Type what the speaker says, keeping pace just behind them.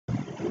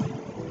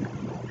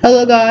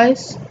Hello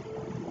guys,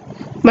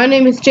 my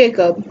name is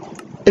Jacob,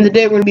 and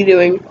today we're going to be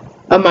doing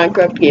a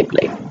Minecraft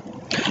gameplay.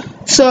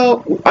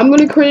 So, I'm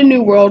going to create a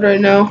new world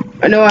right now.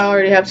 I know I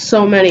already have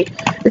so many.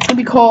 It's going to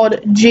be called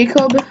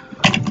Jacob,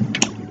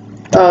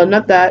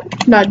 not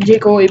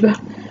Jacob,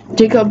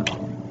 Jacob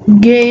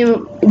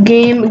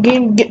game,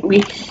 get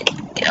me.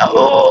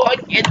 Oh, I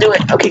can't do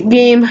it. Okay,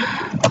 game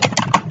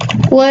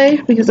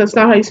play, because that's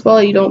not how you spell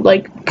it. You don't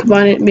like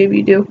combine it, maybe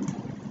you do.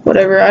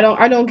 Whatever,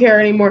 I don't care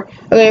anymore.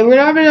 Okay, we're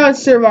not gonna have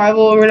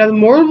survival. We're gonna have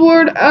more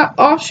board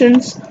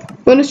options.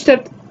 Bonus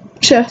step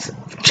chest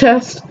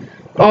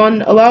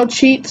on, allow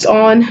cheats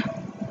on,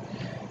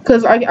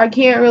 because I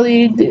can't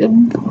really.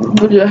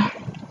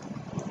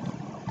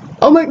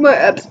 I'll make my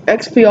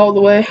XP all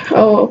the way.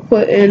 I'll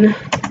put in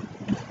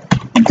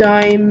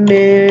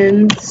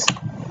diamonds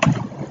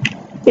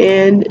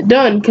and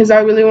done, because I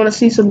really want to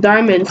see some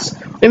diamonds.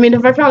 I mean,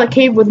 if I found a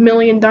cave with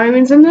 1,000,000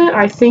 diamonds in it,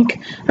 I think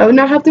I would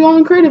not have to go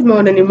in creative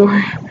mode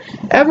anymore.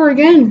 Ever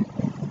again.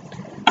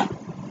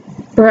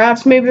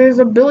 Perhaps maybe there's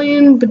a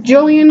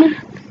bajillion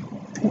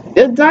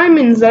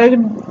diamonds that I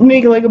could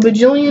make, like a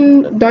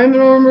bajillion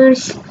diamond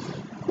armors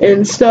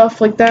and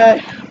stuff like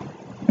that.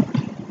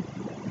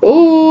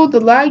 Oh, the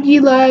log,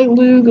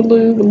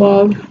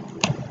 log.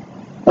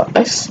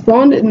 I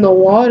spawned it in the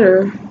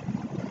water.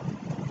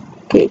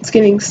 Okay, it's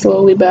getting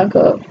slowly back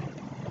up.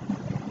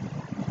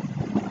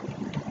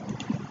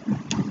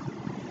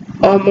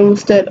 I'm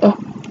almost dead. Oh.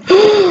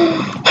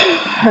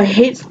 I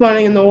hate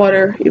spawning in the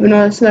water, even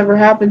though this never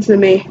happened to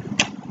me.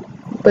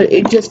 But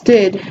it just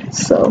did,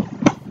 so.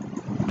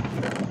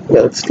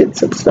 Yeah, let's get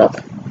some stuff.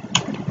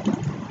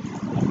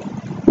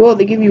 Whoa,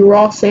 they give you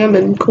raw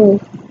salmon. Cool.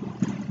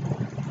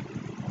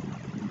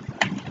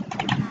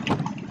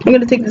 I'm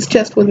gonna take this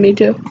chest with me,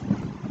 too.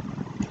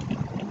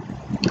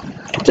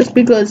 Just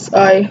because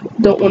I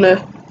don't want to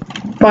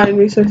find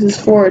resources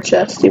for a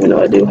chest, even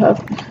though I do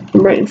have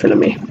them right in front of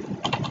me.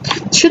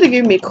 Should have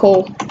given me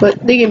coal, but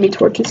they gave me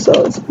torches, so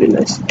it's a pretty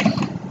nice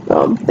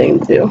thing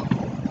to do.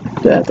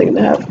 That thing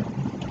to have.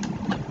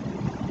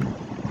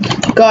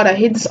 God, I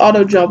hate this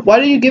auto jump. Why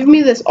do you give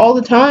me this all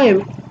the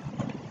time?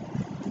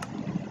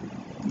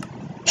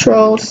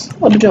 Trolls,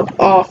 auto jump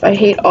off. I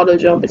hate auto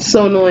jump. It's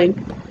so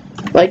annoying.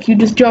 Like, you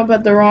just jump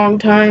at the wrong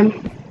time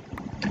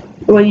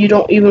when you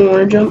don't even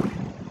want to jump.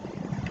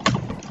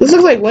 This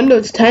looks like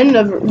Windows 10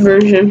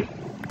 version.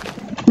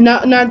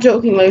 Not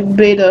joking, like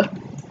beta.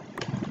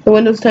 The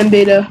Windows 10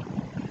 beta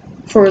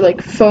for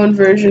like phone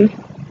version,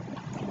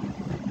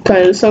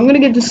 kind of. So I'm gonna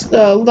get just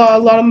a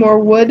lot of more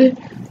wood,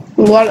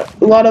 a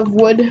lot of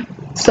wood,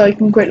 so I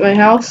can create my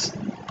house.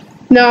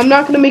 Now I'm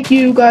not gonna make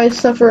you guys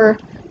suffer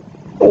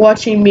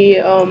watching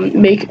me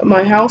make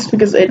my house,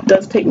 because it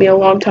does take me a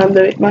long time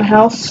to make my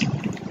house.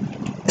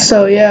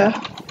 So yeah,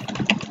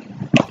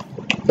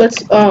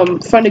 let's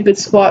find a good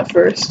spot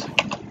first.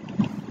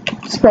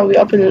 It's probably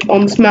up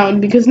on this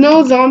mountain, because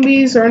no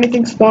zombies or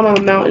anything spawn on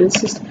a mountain.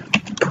 It's just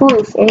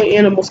proof, only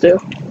animals do.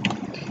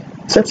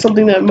 Is that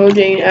something that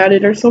Mojang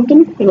added or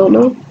something? I don't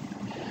know.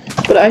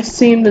 But I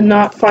seem to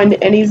not find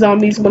any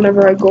zombies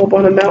whenever I go up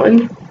on a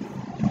mountain.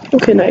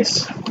 Okay,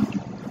 nice.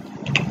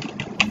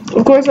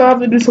 Of course, I'll have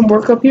to do some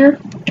work up here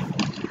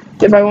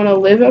if I want to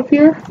live up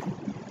here.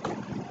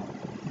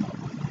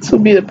 This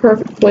would be the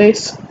perfect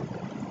place.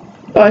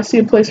 Oh, I see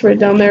a place right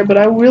down there, but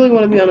I really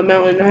want to be on a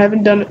mountain. I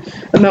haven't done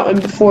a mountain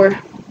before.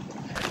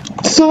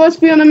 So let's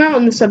be on a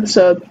mountain this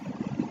episode.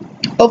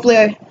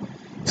 Hopefully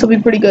this will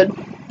be pretty good.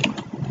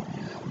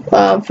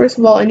 First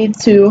of all, I need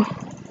to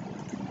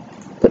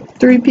put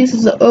 3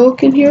 pieces of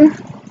oak in here.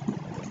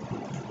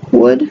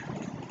 Wood.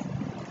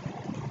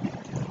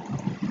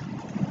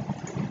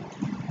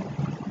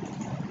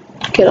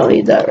 Okay, I don't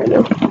need that right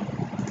now.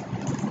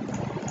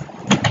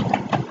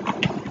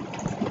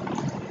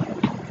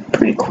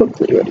 Pretty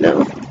quickly right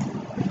now.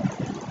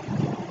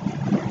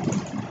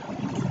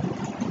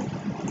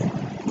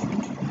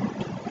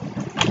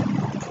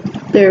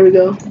 There we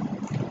go.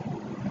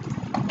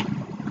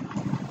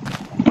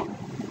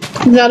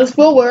 Now this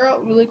will wear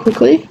out really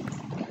quickly,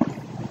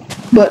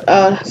 but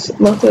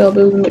luckily I'll be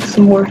able to make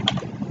some more.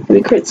 Let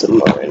me create some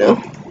more right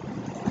now.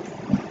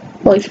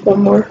 At least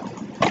one more.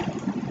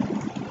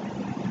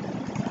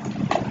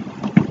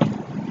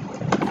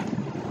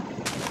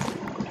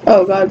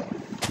 Oh god.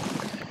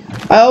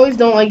 I always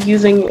don't like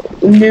using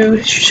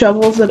new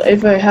shovels. That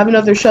if I have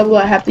another shovel,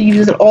 I have to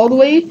use it all the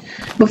way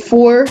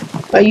before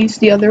I use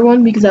the other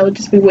one, because I would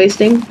just be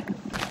wasting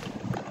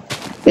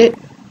it.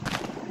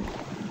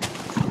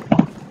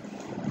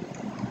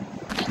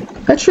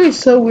 That tree is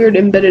so weird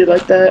embedded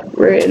like that,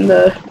 right in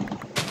the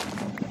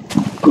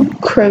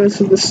crevice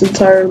of this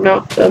entire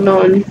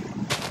mountain.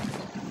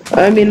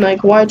 I mean,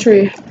 like, why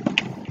tree?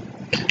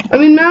 I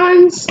mean,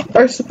 mountains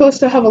are supposed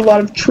to have a lot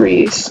of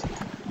trees.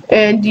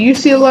 And do you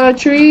see a lot of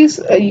trees?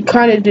 You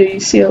kind of do. You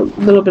see a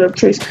little bit of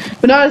trees,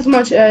 but not as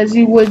much as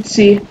you would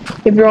see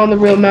if you're on the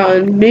real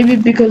mountain. Maybe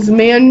because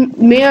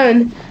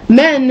man-made.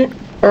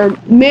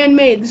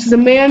 This is a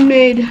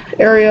man-made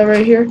area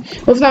right here.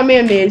 Well, it's not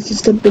man-made. It's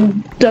just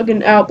been dug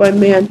out by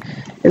man.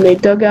 and they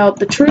dug out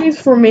the trees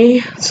for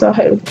me, so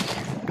I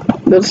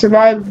will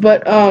survive.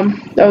 But I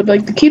would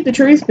like to keep the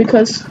trees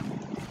because,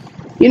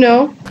 you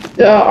know,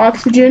 the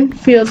oxygen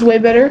feels way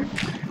better.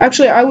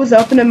 Actually, I was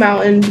up in a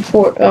mountain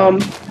for a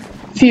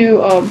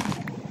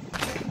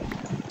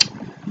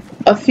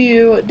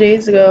few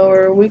days ago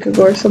or a week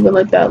ago or something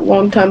like that,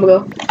 long time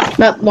ago.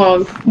 Not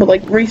long, but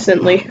like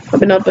recently. I've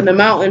been up in a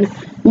mountain,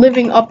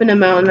 living up in a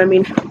mountain. I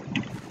mean,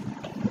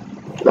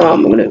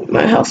 I'm gonna make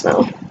my house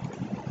now.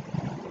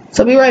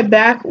 So I'll be right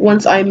back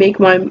once I make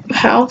my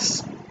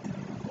house.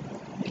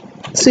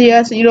 So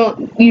yeah, so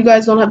you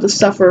guys don't have to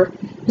suffer.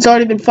 It's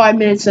already been 5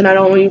 minutes, and I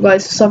don't want you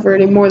guys to suffer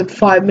any more than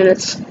 5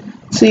 minutes.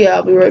 So yeah,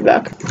 I'll be right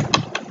back.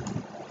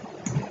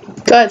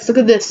 Guys, look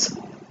at this.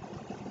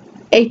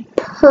 A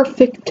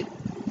perfect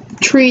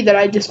tree that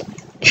I just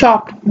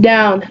chopped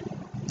down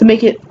to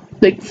make it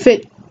like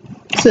fit.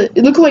 So it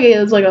looks like it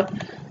has like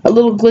a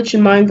little glitch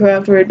in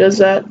Minecraft where it does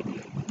that,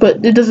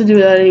 but it doesn't do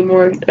that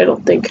anymore, I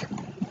don't think.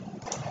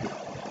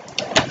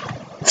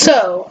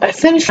 So I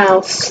finished the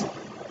house,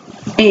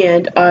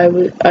 and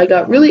I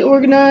got really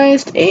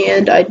organized,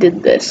 and I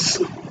did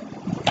this.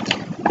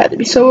 I had to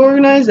be so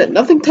organized that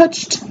nothing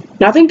touched,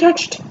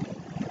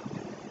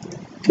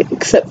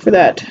 except for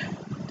that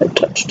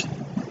touched.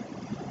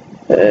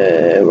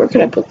 Where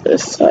can I put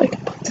this? I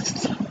can put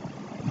this.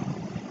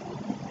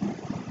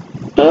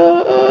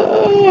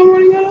 I'm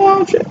running out of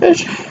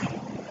options.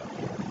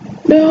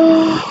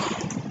 No.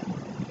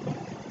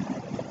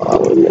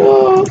 Oh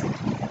no.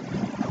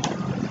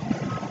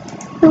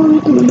 I'm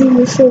gonna do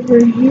this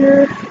over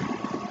here,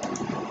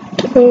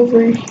 to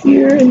over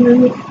here, and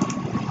then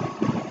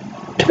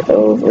to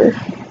over.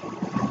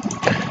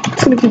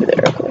 Just gonna keep it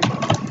there real quick.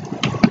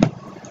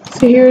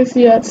 So here's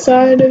the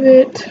outside of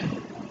it.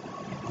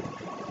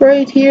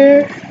 Right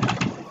here.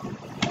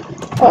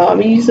 I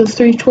use those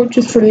 3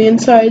 torches for the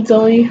insides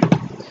only.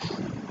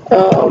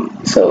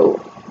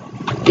 So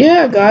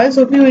yeah, guys,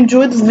 hope you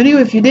enjoyed this video.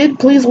 If you did,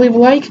 please leave a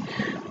like,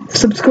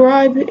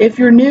 subscribe if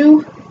you're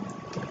new,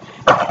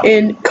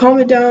 and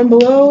comment down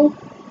below.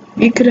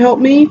 It could help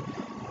me.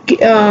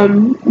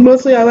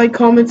 Mostly I like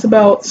comments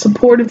about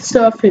supportive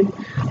stuff and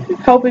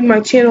helping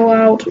my channel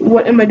out.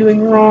 What am I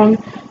doing wrong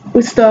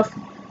with stuff?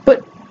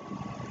 But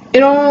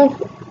in all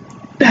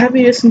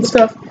happiness and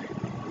stuff,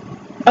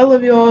 I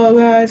love you all,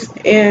 guys,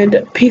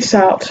 and peace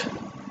out.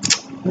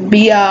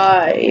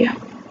 B.I.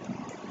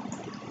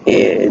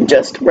 And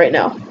just right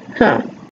now. Huh.